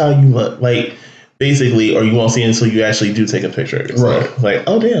 no, this is how you look. Like basically, or you won't see it until you actually do take a picture of yourself. Right. Like,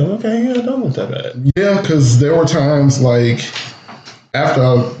 oh damn, okay, yeah, I don't look that bad. Yeah, because there were times like after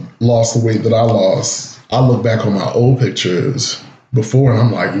I lost the weight that I lost, I look back on my old pictures before and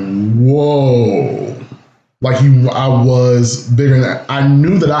I'm like, whoa. Like I was bigger than that. I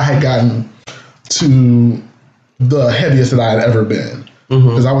knew that I had gotten to the heaviest that I had ever been.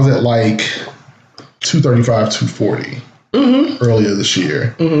 Because I was at like 235, 240 earlier this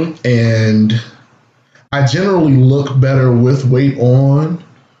year. And I generally look better with weight on.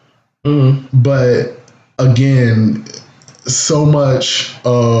 But again, so much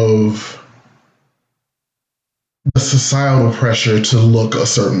of the societal pressure to look a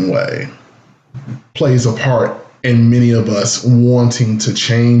certain way plays a part in many of us wanting to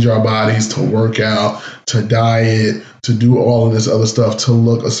change our bodies, to work out, to diet, to do all of this other stuff, to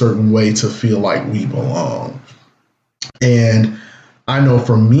look a certain way, to feel like we belong. And I know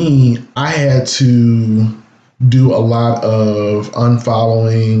for me, I had to do a lot of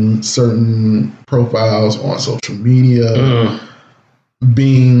unfollowing certain profiles on social media,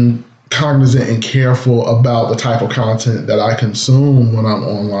 being cognizant and careful about the type of content that I consume when I'm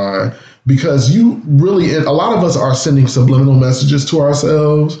online, because a lot of us are sending subliminal messages to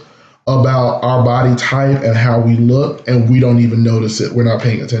ourselves about our body type and how we look, and we don't even notice it. We're not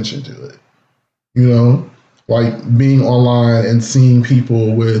paying attention to it. You know, like being online and seeing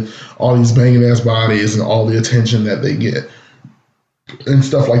people with all these banging ass bodies and all the attention that they get and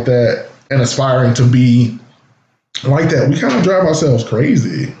stuff like that, and aspiring to be like that, we kind of drive ourselves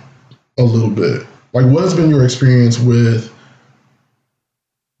crazy a little bit. Like, what has been your experience with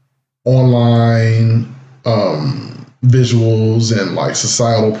online visuals and like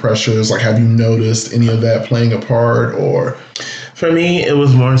societal pressures? Like, have you noticed any of that playing a part? Or for me, it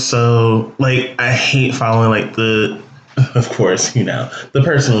was more so like I hate following like of course, the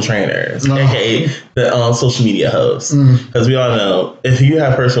personal trainers, aka the social media hosts, because we all know if you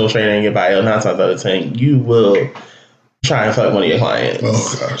have personal trainer in your bio, 9 times out of 10, you will try and fuck one of your clients.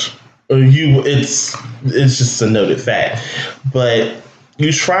 Oh gosh, it's just a noted fact, but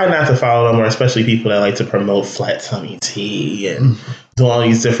you try not to follow them, or especially people that like to promote flat tummy tea and do all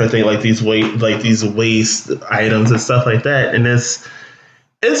these different things, like these waist items and stuff like that. And it's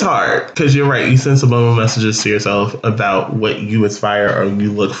hard because you're right. You send subliminal messages to yourself about what you aspire or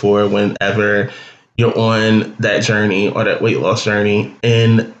you look for whenever you're on that journey or that weight loss journey,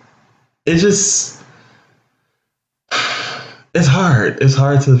 and it's hard. It's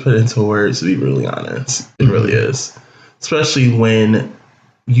hard to put into words, to be really honest. It really is, especially when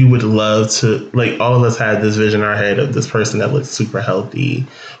you would love to, like, all of us had this vision in our head of this person that looks super healthy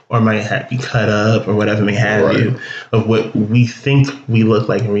or might be cut up or whatever may have you, of what we think we look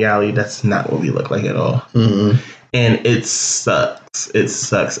like. In reality, that's not what we look like at all. Mm-hmm. And it sucks. It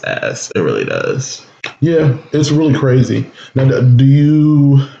sucks ass. It really does. Yeah, it's really crazy. Now, would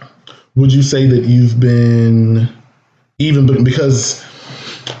you say that you've been, even because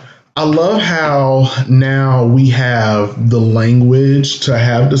I love how now we have the language to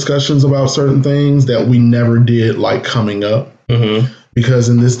have discussions about certain things that we never did, like coming up. Mm-hmm. Because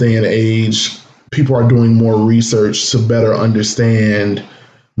in this day and age, people are doing more research to better understand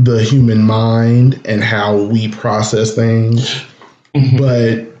the human mind and how we process things. Mm-hmm.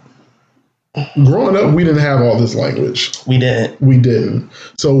 But growing up, we didn't have all this language. We didn't. We didn't.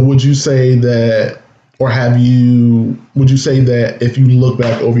 So would you say that, or would you say that if you look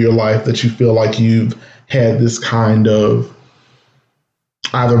back over your life that you feel like you've had this kind of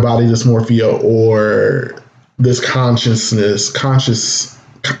either body dysmorphia or this consciousness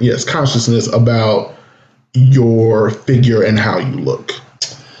about your figure and how you look?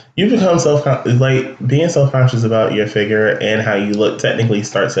 You become being self-conscious about your figure and how you look technically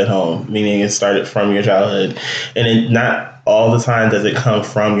starts at home, meaning it started from your childhood. And not all the time does it come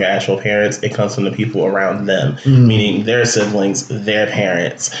from your actual parents. It comes from the people around them, meaning their siblings, their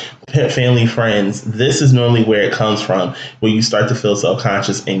parents, family, friends. This is normally where it comes from, where you start to feel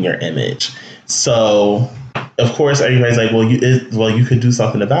self-conscious in your image. So, of course, everybody's like, well, you could do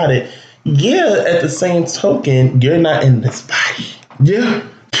something about it. Yeah, at the same token, you're not in this body. Yeah.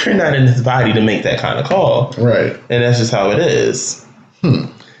 You're not in this body to make that kind of call. Right. And that's just how it is.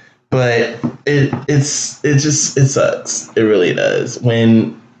 But it sucks. It really does.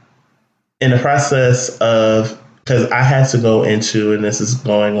 When in the process of, because I had to go into, and this is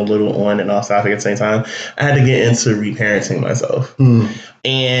going a little on and off topic at the same time, I had to get into reparenting myself.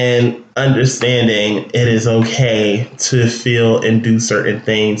 And understanding it is okay to feel and do certain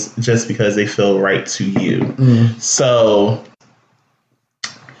things just because they feel right to you. So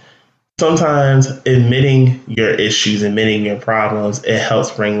sometimes admitting your issues, admitting your problems, it helps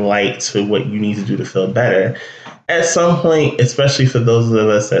bring light to what you need to do to feel better. At some point, especially for those of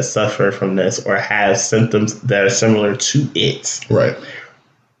us that suffer from this or have symptoms that are similar to it, right?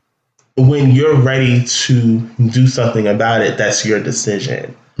 When you're ready to do something about it, that's your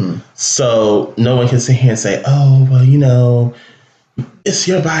decision. So no one can sit here and say, oh, well, it's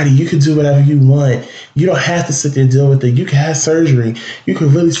your body. You can do whatever you want. You don't have to sit there and deal with it. You can have surgery. You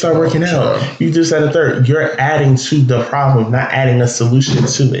can really start working out. You just had a third. You're adding to the problem, not adding a solution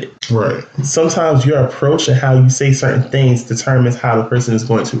to it. Right. Sometimes your approach and how you say certain things determines how the person is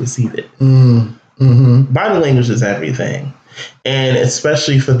going to receive it. Body language is everything. And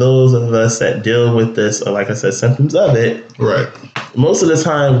especially for those of us that deal with this, or like I said, symptoms of it. Right. Most of the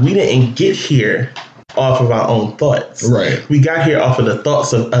time, we didn't get here off of our own thoughts. Right. We got here off of the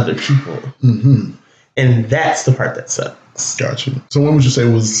thoughts of other people. And that's the part that sucks. Gotcha. So when would you say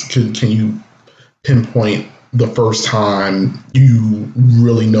can you pinpoint the first time you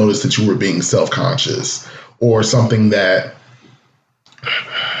really noticed that you were being self-conscious or something that...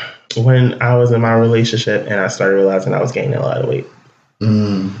 When I was in my relationship and I started realizing I was gaining a lot of weight.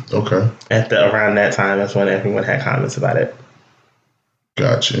 Okay. Around that time, that's when everyone had comments about it.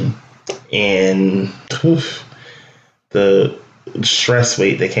 Gotcha. And the stress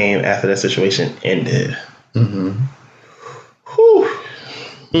weight that came after that situation ended.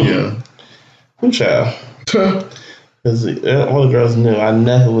 Yeah. Ooh, child. Because all the girls knew I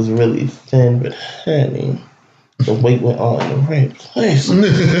never was really thin, but honey, the weight went all in the right place.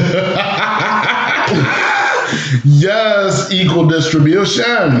 Yes, equal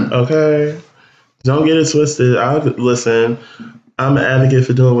distribution. Okay. Don't get it twisted. Listen, I'm an advocate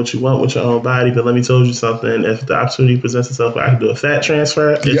for doing what you want with your own body, but let me tell you something. If the opportunity presents itself where I can do a fat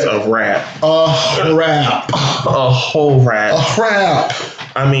transfer, it's a wrap. A wrap. A whole wrap. A wrap.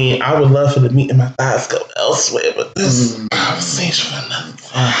 I mean, I would love for the meat in my thighs go elsewhere, but this conversation for another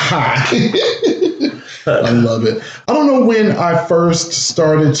time. I love it. I don't know when I first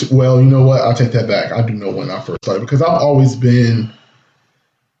started to, well, you know what? I'll take that back. I do know when I first started because I've always been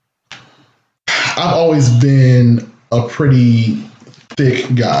a pretty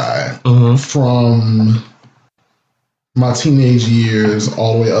thick guy from my teenage years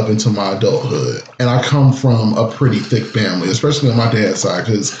all the way up into my adulthood. And I come from a pretty thick family, especially on my dad's side,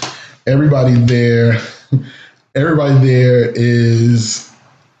 because everybody there is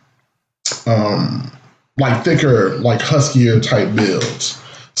like thicker, like huskier type builds.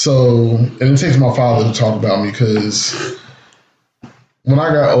 So, and it takes my father to talk about me because when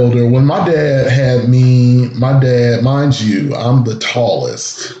I got older, when my dad had me, mind you, I'm the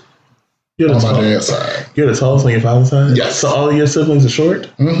tallest on my dad's side. You're the tallest on your father's side? Yes. So all of your siblings are short?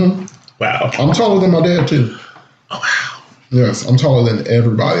 Mm-hmm. Wow. I'm taller than my dad, too. Oh, wow. Yes, I'm taller than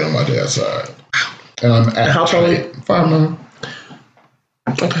everybody on my dad's side. And I'm how tall are you? 5'9".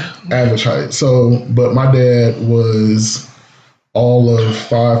 Okay. Average height. So, but my dad was all of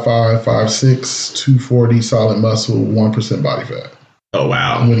 5'5", 5'6", 240 solid muscle, 1% body fat. Oh,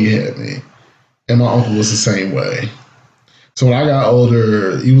 wow. When he had me. And my uncle was the same way. So when I got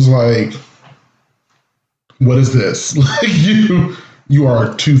older, he was like, what is this? Like, you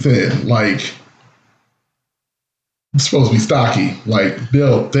are too thin. Like, you're supposed to be stocky, like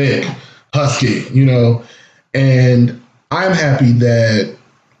built, thick, husky, you know? And I'm happy that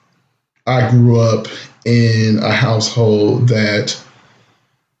I grew up in a household that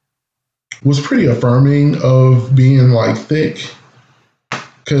was pretty affirming of being like thick.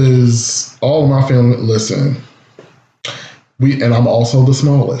 Because all of my family, listen, and I'm also the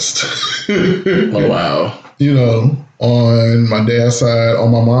smallest. Oh, wow. You know, on my dad's side,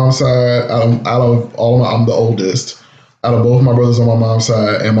 on my mom's side, out of all of I'm the oldest. Out of both my brothers on my mom's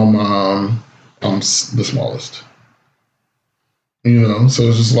side and my mom, I'm the smallest. You know, so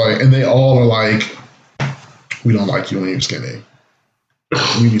it's just like, and they all are like, we don't like you when you're skinny.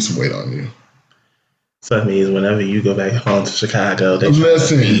 We need some weight on you. So that means whenever you go back home to Chicago, they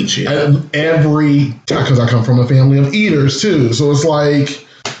listen, feed you. Every time, because I come from a family of eaters too. So it's like,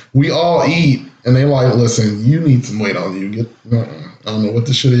 we all eat, and they like, listen, you need some weight on you. I don't know what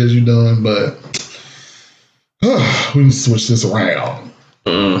the shit is you're doing, but we need to switch this around.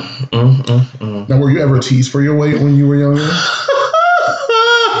 Now, were you ever teased for your weight when you were younger?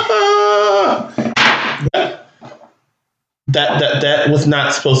 That was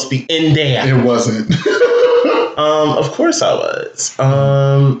not supposed to be in there. It wasn't. Of course I was.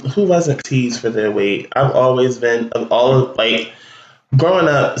 Who wasn't teased for their weight? I've always been, growing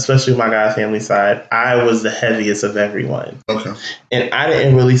up, especially with my God family side, I was the heaviest of everyone. Okay. And I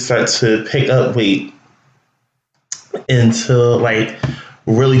didn't really start to pick up weight until I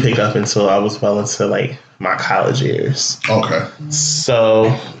was well into my college years. Okay.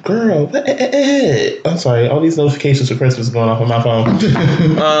 So, girl, I'm sorry, all these notifications for Christmas going off on my phone.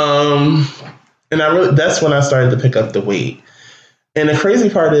 And that's when I started to pick up the weight. And the crazy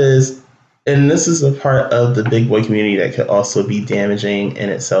part is, and this is a part of the big boy community that could also be damaging in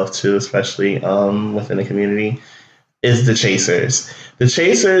itself too, especially within the community, is the chasers. The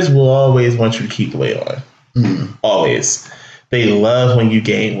chasers will always want you to keep the weight on. Mm. Always. They love when you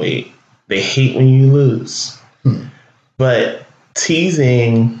gain weight. They hate when you lose. Hmm. But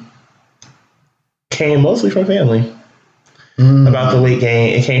teasing came mostly from family. About the weight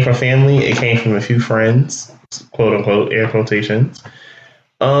gain. It came from family. It came from a few friends, quote unquote, air quotations.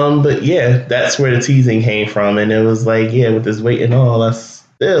 But yeah, that's where the teasing came from. And it was like, yeah, with this weight and all, I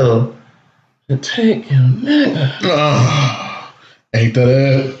still take your nigga. Ain't that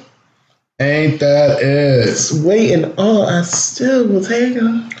it? Ain't that it? This weight and all, I still will take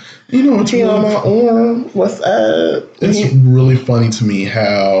him. You know what's really on my arm? What's up? It's really funny to me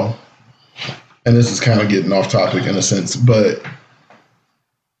how, and this is kind of getting off topic in a sense, but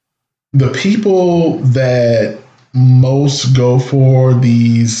the people that most go for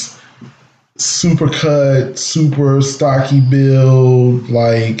these super cut, super stocky build,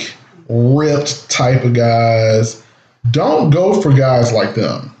 like ripped type of guys, don't go for guys like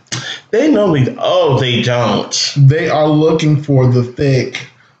them. They normally, they don't. They are looking for the thick,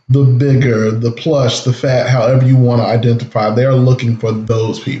 the bigger, the plush, the fat, however you want to identify. They are looking for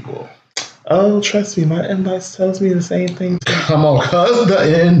those people. Oh, trust me, my inbox tells me the same thing too. Come on, cuz the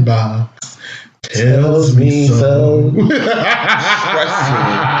inbox tells me so. Trust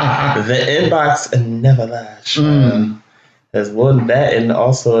me, the inbox never lies. There's more than that, and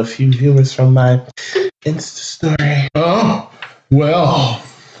also a few viewers from my Insta story. Oh, well.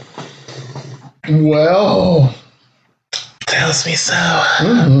 Tells me so.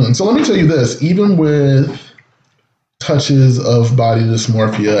 So let me tell you this. Even with touches of body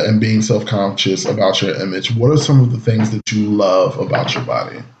dysmorphia and being self-conscious about your image, what are some of the things that you love about your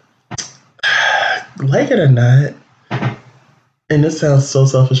body? Like it or not, and this sounds so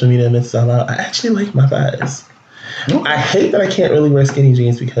selfish for me to admit this out loud, I actually like my thighs. Okay. I hate that I can't really wear skinny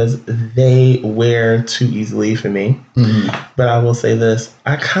jeans because they wear too easily for me. But I will say this,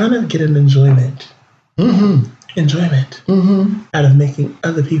 I kind of get an enjoyment out of making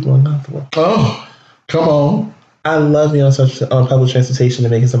other people uncomfortable. Oh, come on. I love being on public transportation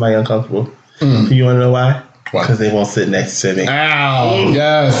and making somebody uncomfortable. You want to know why? Because they won't sit next to me. Ow.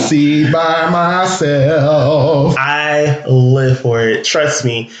 Yeah, see by myself. I live for it. Trust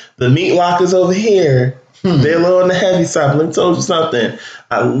me. The meat lockers over here, they're a little on the heavy side. But let me tell you something.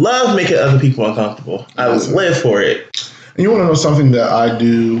 I love making other people uncomfortable. I live for it. And you want to know something that I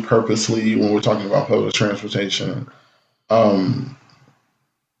do purposely when we're talking about public transportation? I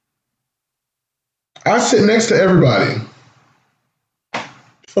sit next to everybody.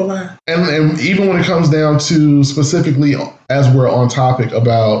 For what? And even when it comes down to specifically, as we're on topic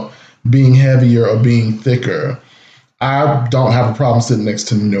about being heavier or being thicker, I don't have a problem sitting next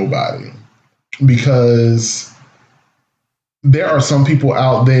to nobody. Because there are some people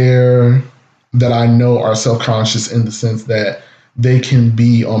out there that I know are self-conscious in the sense that they can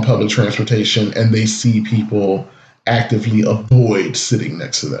be on public transportation and they see people actively avoid sitting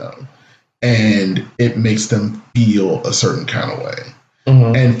next to them. And it makes them feel a certain kind of way.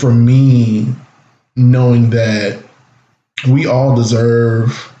 And for me, knowing that we all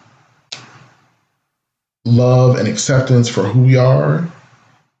deserve love and acceptance for who we are,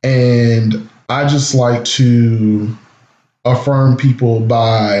 and I just like to affirm people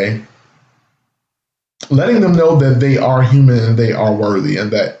by letting them know that they are human and they are worthy and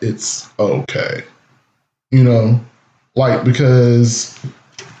that it's okay. You know, like, because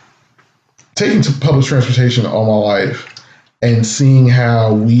taking to public transportation all my life and seeing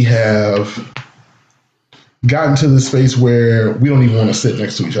how we have gotten to this space where we don't even want to sit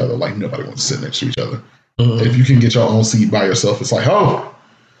next to each other. Like, nobody wants to sit next to each other. If you can get your own seat by yourself, it's like, oh,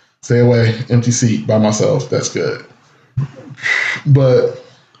 stay away, empty seat by myself. That's good. But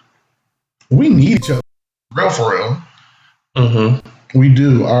we need each other, real for real. We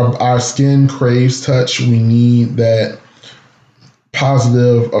do. Our skin craves touch. We need that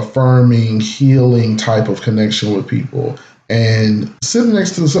positive, affirming, healing type of connection with people. And sitting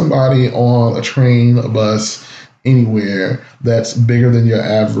next to somebody on a train, a bus, anywhere that's bigger than your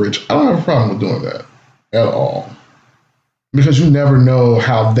average, I don't have a problem with doing that at all. Because you never know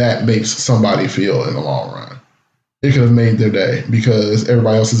how that makes somebody feel in the long run. It could have made their day because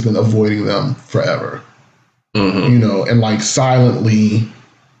everybody else has been avoiding them forever. You know, and like silently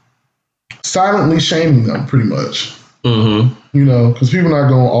shaming them pretty much. You know, because people are not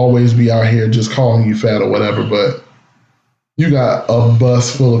going to always be out here just calling you fat or whatever, but you got a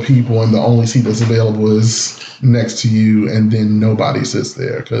bus full of people and the only seat that's available is next to you, and then nobody sits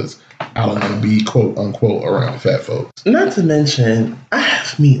there because I don't want to be quote unquote around fat folks. Not to mention, I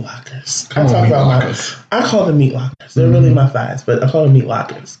have meat lockers. I call them meat lockers. They're really my thighs, but I call them meat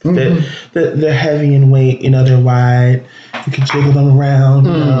lockers. They're heavy in weight. You know, they're wide. You can jiggle them around.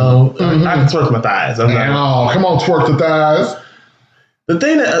 You know, I can twerk my thighs. Come on, twerk the thighs. The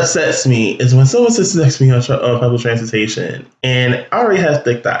thing that upsets me is when someone sits next to me on public transportation and I already have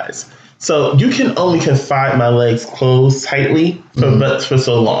thick thighs. So you can only confine my legs closed tightly for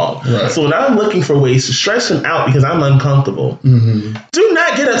so long. Right. So when I'm looking for ways to stretch them out because I'm uncomfortable, do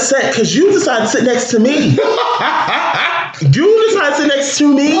not get upset because you decide to sit next to me. You decide to sit next to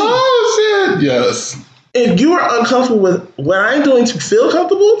me. Oh, shit. Yes. If you are uncomfortable with what I'm doing to feel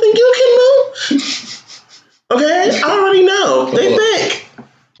comfortable, then you can move. Okay? I already know. They think.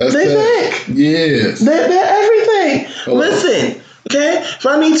 They think. Yes. They're everything. Listen, okay? If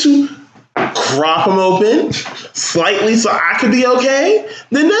I need to crop them open slightly so I could be okay,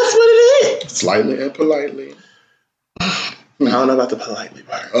 then that's what it is. Slightly and politely. I don't know about the politely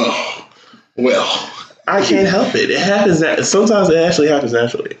part. Oh, well. I can't help it. It happens. Sometimes it actually happens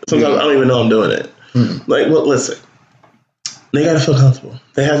naturally. Sometimes I don't even know I'm doing it. Like, well, listen. They got to feel comfortable.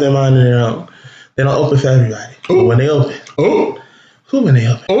 They have their mind on their own. They don't open for everybody. But when they open, Who when they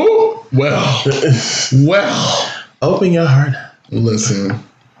open? Oh, well. Open your heart. Listen.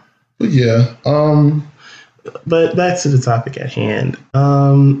 But yeah. But back to the topic at hand.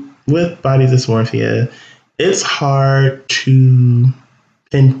 With body dysmorphia, it's hard to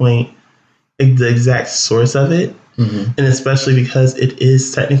pinpoint the exact source of it. Mm-hmm. And especially because it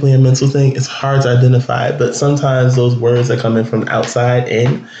is technically a mental thing, it's hard to identify. But sometimes those words that come in from outside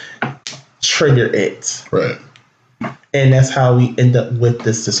in trigger it. Right. And that's how we end up with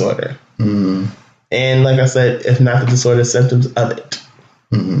this disorder. Mm-hmm. And like I said, if not the disorder, symptoms of it.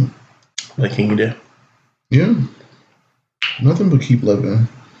 Mm-hmm. What can you do? Yeah. Nothing but keep living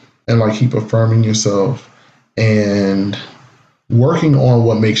and like keep affirming yourself and working on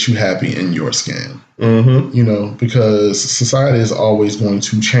what makes you happy in your skin. Mm-hmm. You know, because society is always going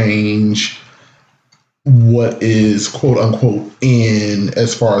to change what is quote unquote in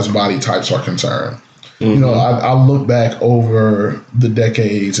as far as body types are concerned. Mm-hmm. You know, I look back over the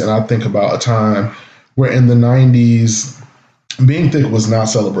decades and I think about a time where in the 90s, being thick was not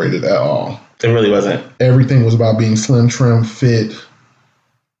celebrated at all. It really wasn't. Everything was about being slim, trim, fit,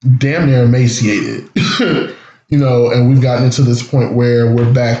 damn near emaciated. You know, and we've gotten into this point where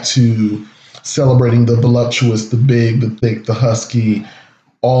we're back to celebrating the voluptuous, the big, the thick, the husky,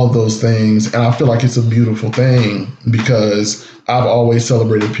 all of those things. And I feel like it's a beautiful thing because I've always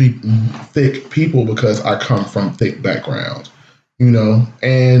celebrated thick people because I come from thick background, you know,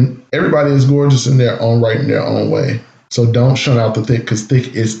 and everybody is gorgeous in their own right, in their own way. So don't shun out the thick because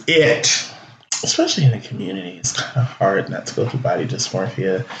thick is it. Especially in the community, it's kind of hard not to go through body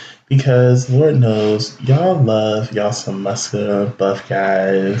dysmorphia because Lord knows y'all love y'all some muscular, buff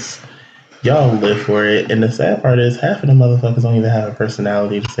guys. Y'all live for it. And the sad part is half of them motherfuckers don't even have a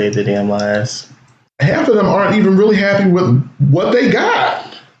personality to save their damn lives. Half of them aren't even really happy with what they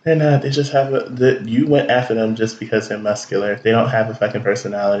got. They're not. They just have you went after them just because they're muscular. They don't have a fucking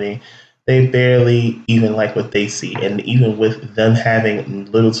personality. They barely even like what they see. And even with them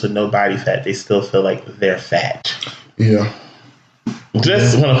having little to no body fat, they still feel like they're fat. Yeah.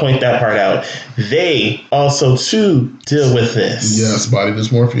 Just want to point that part out. They also, too, deal with this. Yes, body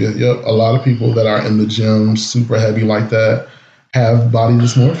dysmorphia. Yep. A lot of people that are in the gym super heavy like that have body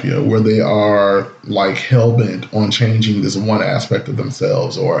dysmorphia where they are like hell-bent on changing this one aspect of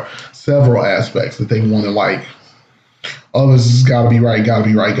themselves or several aspects that they want to like, oh, this has got to be right, got to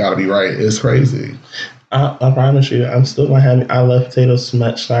be right, got to be right. It's crazy. I promise you, I'm still going to have I love potatoes so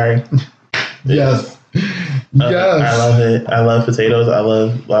much. Sorry. Yes. Yes. I love it. I love potatoes. I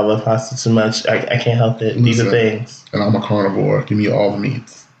love pasta too much. I can't help it. These are things. And I'm a carnivore. Give me all the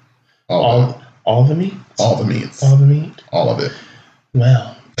meats. All the meats? All the meats. All the meat? All of it.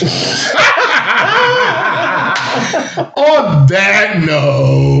 Well. On that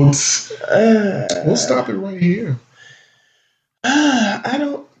note, we'll stop it right here. I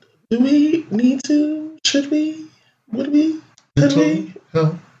don't. Do we need to? Should we? Would we? Could we?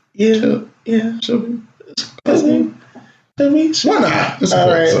 Hell. Yeah. Yeah. Should we? Should we? Why not? It's all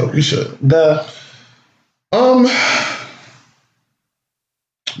right. So we should.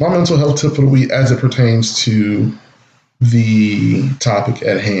 My mental health tip for the week as it pertains to the topic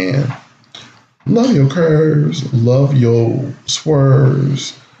at hand. Love your curves, love your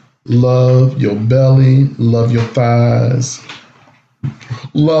swerves, love your belly, love your thighs,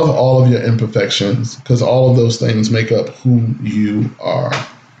 love all of your imperfections because all of those things make up who you are.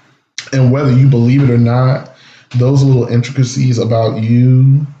 And whether you believe it or not, those little intricacies about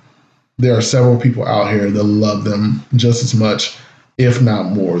you, there are several people out here that love them just as much, if not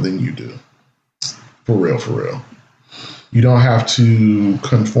more than you do. For real, for real. You don't have to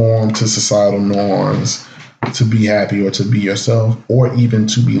conform to societal norms to be happy or to be yourself or even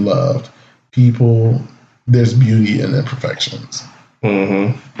to be loved. People, there's beauty in imperfections.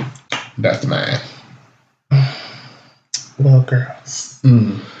 Mm-hmm. That's mine. Well, girls,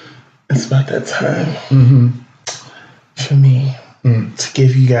 it's about that time for me to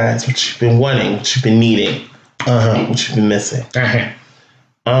give you guys what you've been wanting, what you've been needing, what you've been missing.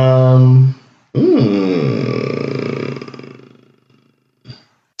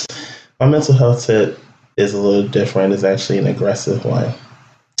 My mental health tip is a little different. It's actually an aggressive one.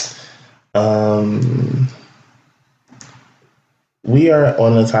 We are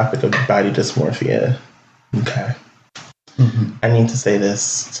on the topic of body dysmorphia. Okay. I need to say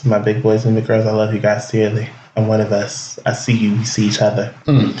this to my big boys and big girls. I love you guys dearly. I'm one of us. I see you. We see each other.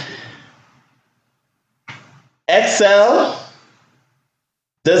 XL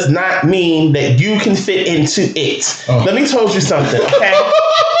does not mean that you can fit into it. Let me tell you something, okay?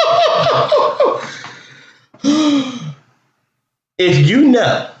 If you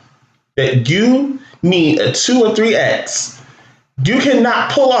know that you need a 2 or 3X You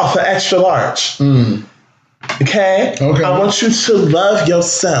cannot pull off an extra large. Okay? I want you to love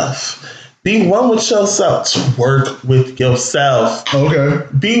yourself. Be one with yourself. To work with yourself. Okay.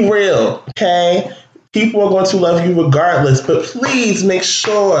 Be real. Okay? People are going to love you regardless, but please make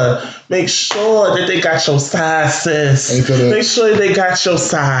sure that they got your size, sis. Make sure they got your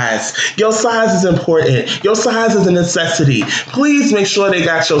size. Your size is important. Your size is a necessity. Please make sure they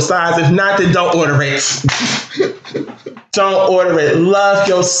got your size. If not, then don't order it. Don't order it. Love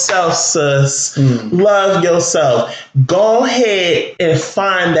yourself, sis. Love yourself. Go ahead and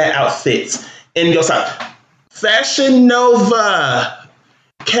find that outfit in your size. Fashion Nova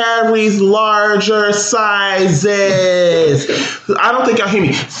carries larger sizes. I don't think y'all hear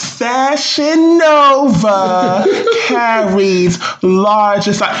me. Fashion Nova carries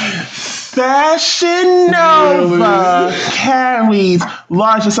larger sizes. Fashion Nova carries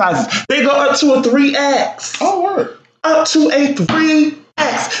larger sizes. They go up to a 3X. Oh, word. Up to a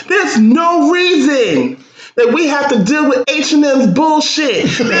 3X. There's no reason that we have to deal with H&M's bullshit.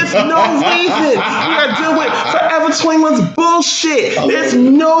 There's no reason we got to deal with Forever 21's bullshit. There's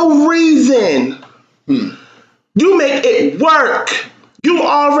no reason. You make it work. You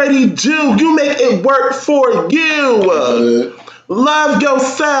already do. You make it work for you. Love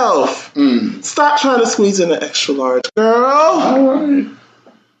yourself. Stop trying to squeeze in an extra large, girl. All right.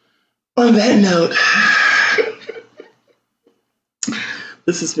 On that note,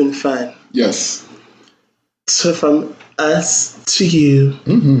 this has been fun. Yes. So from us to you,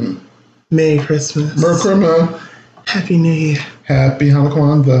 Merry Christmas. Merry Christmas. Happy New Year. Happy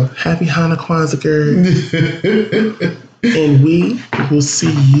Hanukkah. Happy Hanukkah, girl. And we will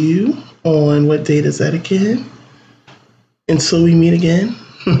see you on, what date is that again? Until we meet again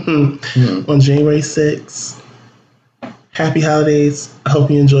on January 6th. Happy holidays. I hope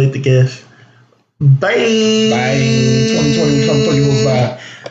you enjoyed the gift. Bye. Bye. 2020 come for you. Bye.